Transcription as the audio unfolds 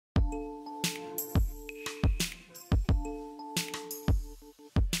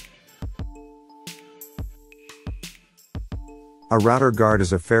A router guard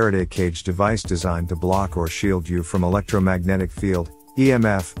is a Faraday cage device designed to block or shield you from electromagnetic field,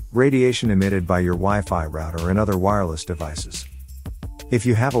 EMF, radiation emitted by your Wi-Fi router and other wireless devices. If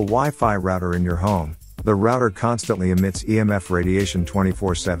you have a Wi-Fi router in your home, the router constantly emits EMF radiation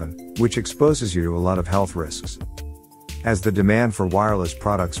 24/7, which exposes you to a lot of health risks. As the demand for wireless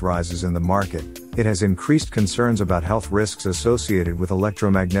products rises in the market, it has increased concerns about health risks associated with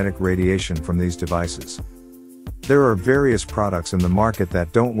electromagnetic radiation from these devices. There are various products in the market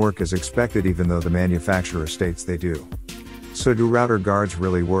that don't work as expected even though the manufacturer states they do. So do router guards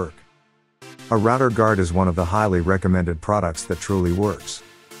really work? A router guard is one of the highly recommended products that truly works.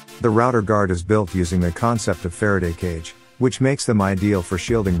 The router guard is built using the concept of Faraday cage, which makes them ideal for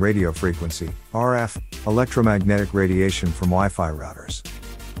shielding radio frequency, RF, electromagnetic radiation from Wi-Fi routers.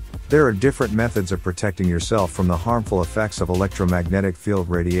 There are different methods of protecting yourself from the harmful effects of electromagnetic field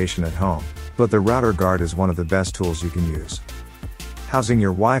radiation at home, but the router guard is one of the best tools you can use. Housing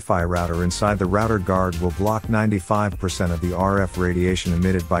your Wi-Fi router inside the router guard will block 95% of the RF radiation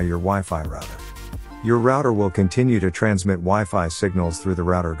emitted by your Wi-Fi router. Your router will continue to transmit Wi-Fi signals through the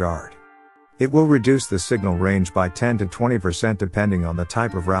router guard. It will reduce the signal range by 10 to 20% depending on the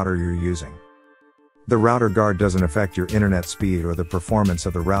type of router you're using. The router guard doesn't affect your internet speed or the performance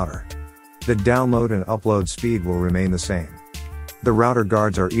of the router. The download and upload speed will remain the same. The router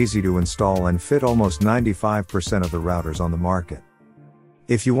guards are easy to install and fit almost 95% of the routers on the market.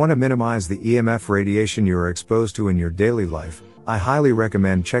 If you want to minimize the EMF radiation you are exposed to in your daily life, I highly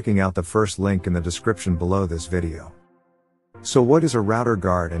recommend checking out the first link in the description below this video. So what is a router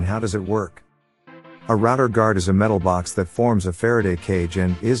guard and how does it work? A router guard is a metal box that forms a Faraday cage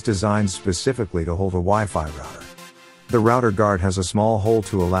and is designed specifically to hold a Wi-Fi router. The router guard has a small hole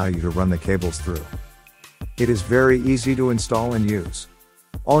to allow you to run the cables through. It is very easy to install and use.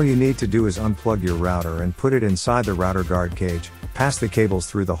 All you need to do is unplug your router and put it inside the router guard cage, pass the cables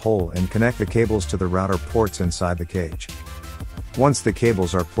through the hole and connect the cables to the router ports inside the cage. Once the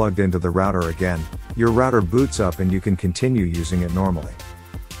cables are plugged into the router again, your router boots up and you can continue using it normally.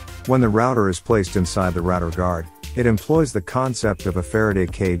 When the router is placed inside the router guard, it employs the concept of a Faraday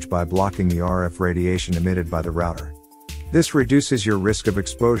cage by blocking the RF radiation emitted by the router. This reduces your risk of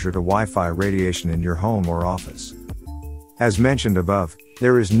exposure to Wi-Fi radiation in your home or office. As mentioned above,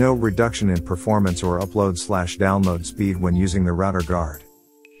 there is no reduction in performance or upload/download speed when using the router guard.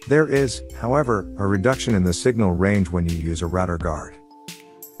 There is, however, a reduction in the signal range when you use a router guard.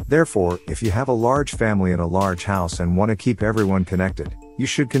 Therefore, if you have a large family and a large house and want to keep everyone connected, you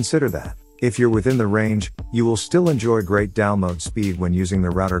should consider that. If you're within the range, you will still enjoy great download speed when using the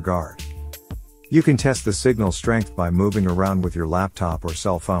router guard. You can test the signal strength by moving around with your laptop or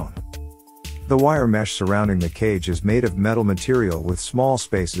cell phone. The wire mesh surrounding the cage is made of metal material with small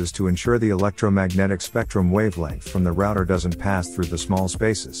spaces to ensure the electromagnetic spectrum wavelength from the router doesn't pass through the small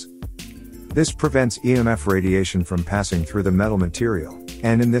spaces. This prevents EMF radiation from passing through the metal material,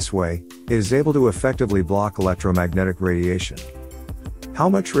 and in this way, it is able to effectively block electromagnetic radiation. How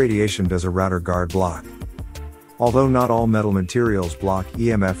much radiation does a router guard block? Although not all metal materials block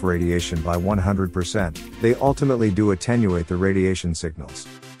EMF radiation by 100%, they ultimately do attenuate the radiation signals.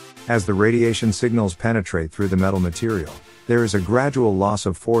 As the radiation signals penetrate through the metal material, there is a gradual loss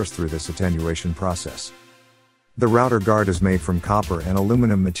of force through this attenuation process. The router guard is made from copper and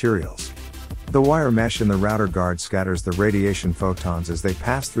aluminum materials. The wire mesh in the router guard scatters the radiation photons as they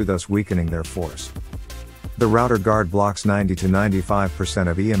pass through, thus weakening their force. The router guard blocks 90 to 95%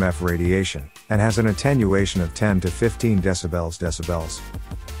 of EMF radiation, and has an attenuation of 10 to 15 decibels.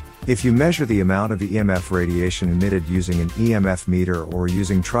 If you measure the amount of EMF radiation emitted using an EMF meter or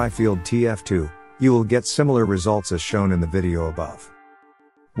using tri-field TF2, you will get similar results as shown in the video above.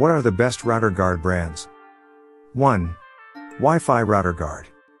 What are the best router guard brands? 1. Wi-Fi Router Guard.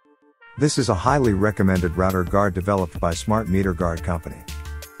 This is a highly recommended router guard developed by Smart Meter Guard Company.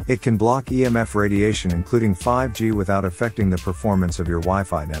 It can block EMF radiation including 5G without affecting the performance of your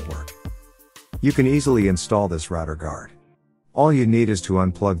Wi-Fi network. You can easily install this router guard. All you need is to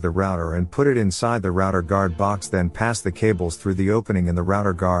unplug the router and put it inside the router guard box, then pass the cables through the opening in the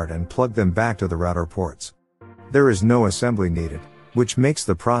router guard and plug them back to the router ports. There is no assembly needed, which makes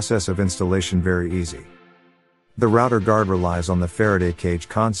the process of installation very easy. The router guard relies on the Faraday cage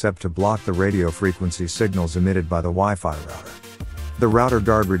concept to block the radio frequency signals emitted by the Wi-Fi router. The router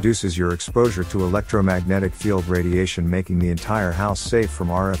guard reduces your exposure to electromagnetic field radiation, making the entire house safe from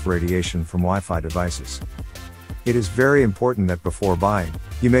RF radiation from Wi-Fi devices. It is very important that before buying,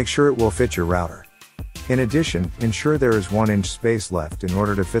 you make sure it will fit your router. In addition, ensure there is 1-inch space left in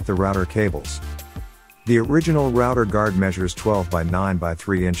order to fit the router cables. The original router guard measures 12 by 9 by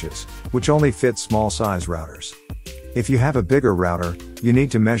 3 inches, which only fits small size routers. If you have a bigger router, you need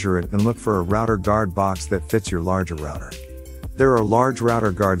to measure it and look for a router guard box that fits your larger router. There are large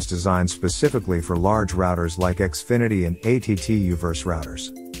router guards designed specifically for large routers like Xfinity and ATT Uverse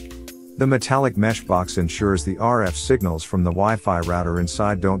routers. The metallic mesh box ensures the RF signals from the Wi-Fi router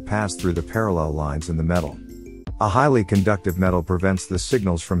inside don't pass through the parallel lines in the metal. A highly conductive metal prevents the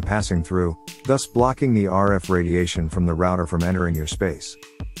signals from passing through, thus blocking the RF radiation from the router from entering your space.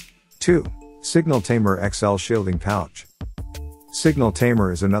 2. Signal Tamer XL Shielding Pouch. Signal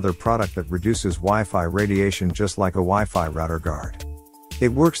Tamer is another product that reduces Wi-Fi radiation just like a Wi-Fi router guard. It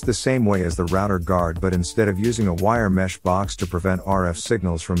works the same way as the router guard, but instead of using a wire mesh box to prevent RF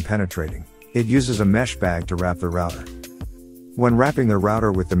signals from penetrating, it uses a mesh bag to wrap the router. When wrapping the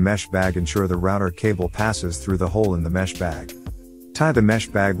router with the mesh bag, ensure the router cable passes through the hole in the mesh bag. Tie the mesh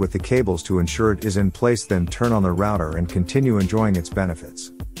bag with the cables to ensure it is in place, then turn on the router and continue enjoying its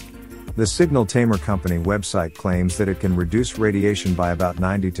benefits. The Signal Tamer company website claims that it can reduce radiation by about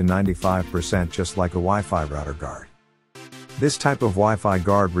 90 to 95% just like a Wi-Fi router guard. This type of Wi-Fi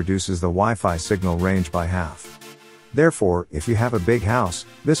guard reduces the Wi-Fi signal range by half. Therefore, if you have a big house,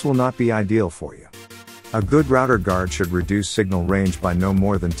 this will not be ideal for you. A good router guard should reduce signal range by no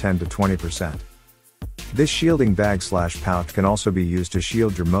more than 10 to 20%. This shielding bag/pouch can also be used to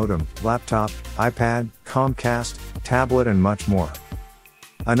shield your modem, laptop, iPad, Comcast, tablet and much more.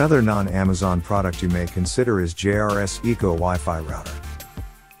 Another non-Amazon product you may consider is JRS Eco Wi-Fi Router.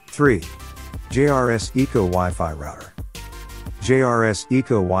 3. JRS Eco Wi-Fi Router. JRS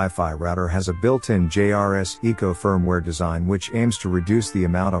Eco Wi-Fi Router has a built-in JRS Eco firmware design which aims to reduce the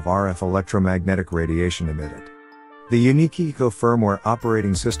amount of RF electromagnetic radiation emitted. The unique Eco firmware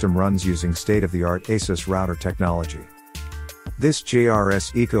operating system runs using state-of-the-art ASUS router technology. This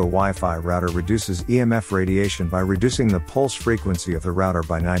JRS Eco Wi-Fi router reduces EMF radiation by reducing the pulse frequency of the router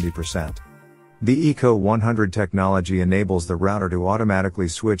by 90%. The Eco 100 technology enables the router to automatically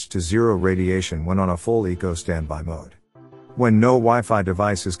switch to zero radiation when on a full Eco standby mode. When no Wi-Fi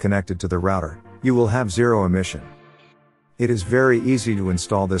device is connected to the router, you will have zero emission. It is very easy to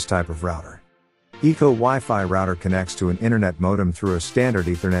install this type of router. Eco Wi-Fi router connects to an internet modem through a standard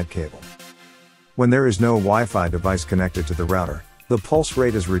Ethernet cable. When there is no Wi-Fi device connected to the router, the pulse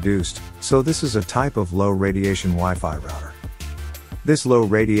rate is reduced, so this is a type of low radiation Wi-Fi router. This low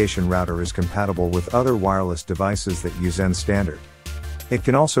radiation router is compatible with other wireless devices that use N standard. It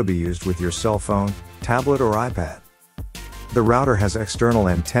can also be used with your cell phone, tablet or iPad. The router has external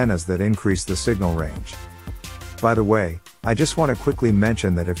antennas that increase the signal range. By the way, I just want to quickly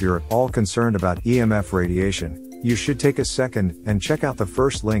mention that if you're at all concerned about EMF radiation, you should take a second and check out the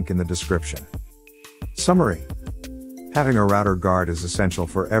first link in the description. Summary. Having a router guard is essential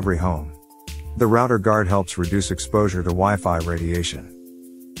for every home. The router guard helps reduce exposure to Wi-Fi radiation.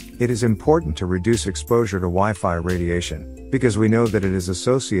 It is important to reduce exposure to Wi-Fi radiation, because we know that it is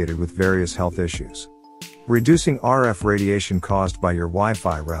associated with various health issues. Reducing RF radiation caused by your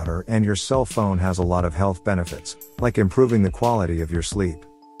Wi-Fi router and your cell phone has a lot of health benefits, like improving the quality of your sleep.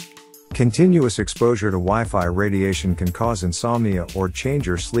 Continuous exposure to Wi-Fi radiation can cause insomnia or change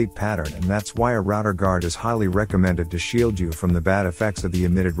your sleep pattern, and that's why a router guard is highly recommended to shield you from the bad effects of the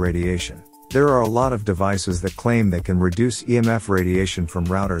emitted radiation. There are a lot of devices that claim they can reduce EMF radiation from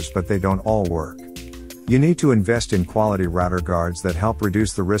routers, but they don't all work. You need to invest in quality router guards that help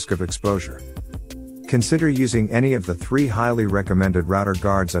reduce the risk of exposure. Consider using any of the 3 highly recommended router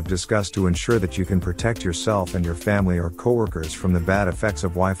guards I've discussed to ensure that you can protect yourself and your family or coworkers from the bad effects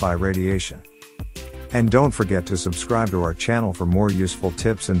of Wi-Fi radiation. And don't forget to subscribe to our channel for more useful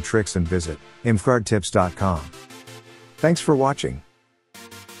tips and tricks and visit emfguardtips.com. Thanks for watching.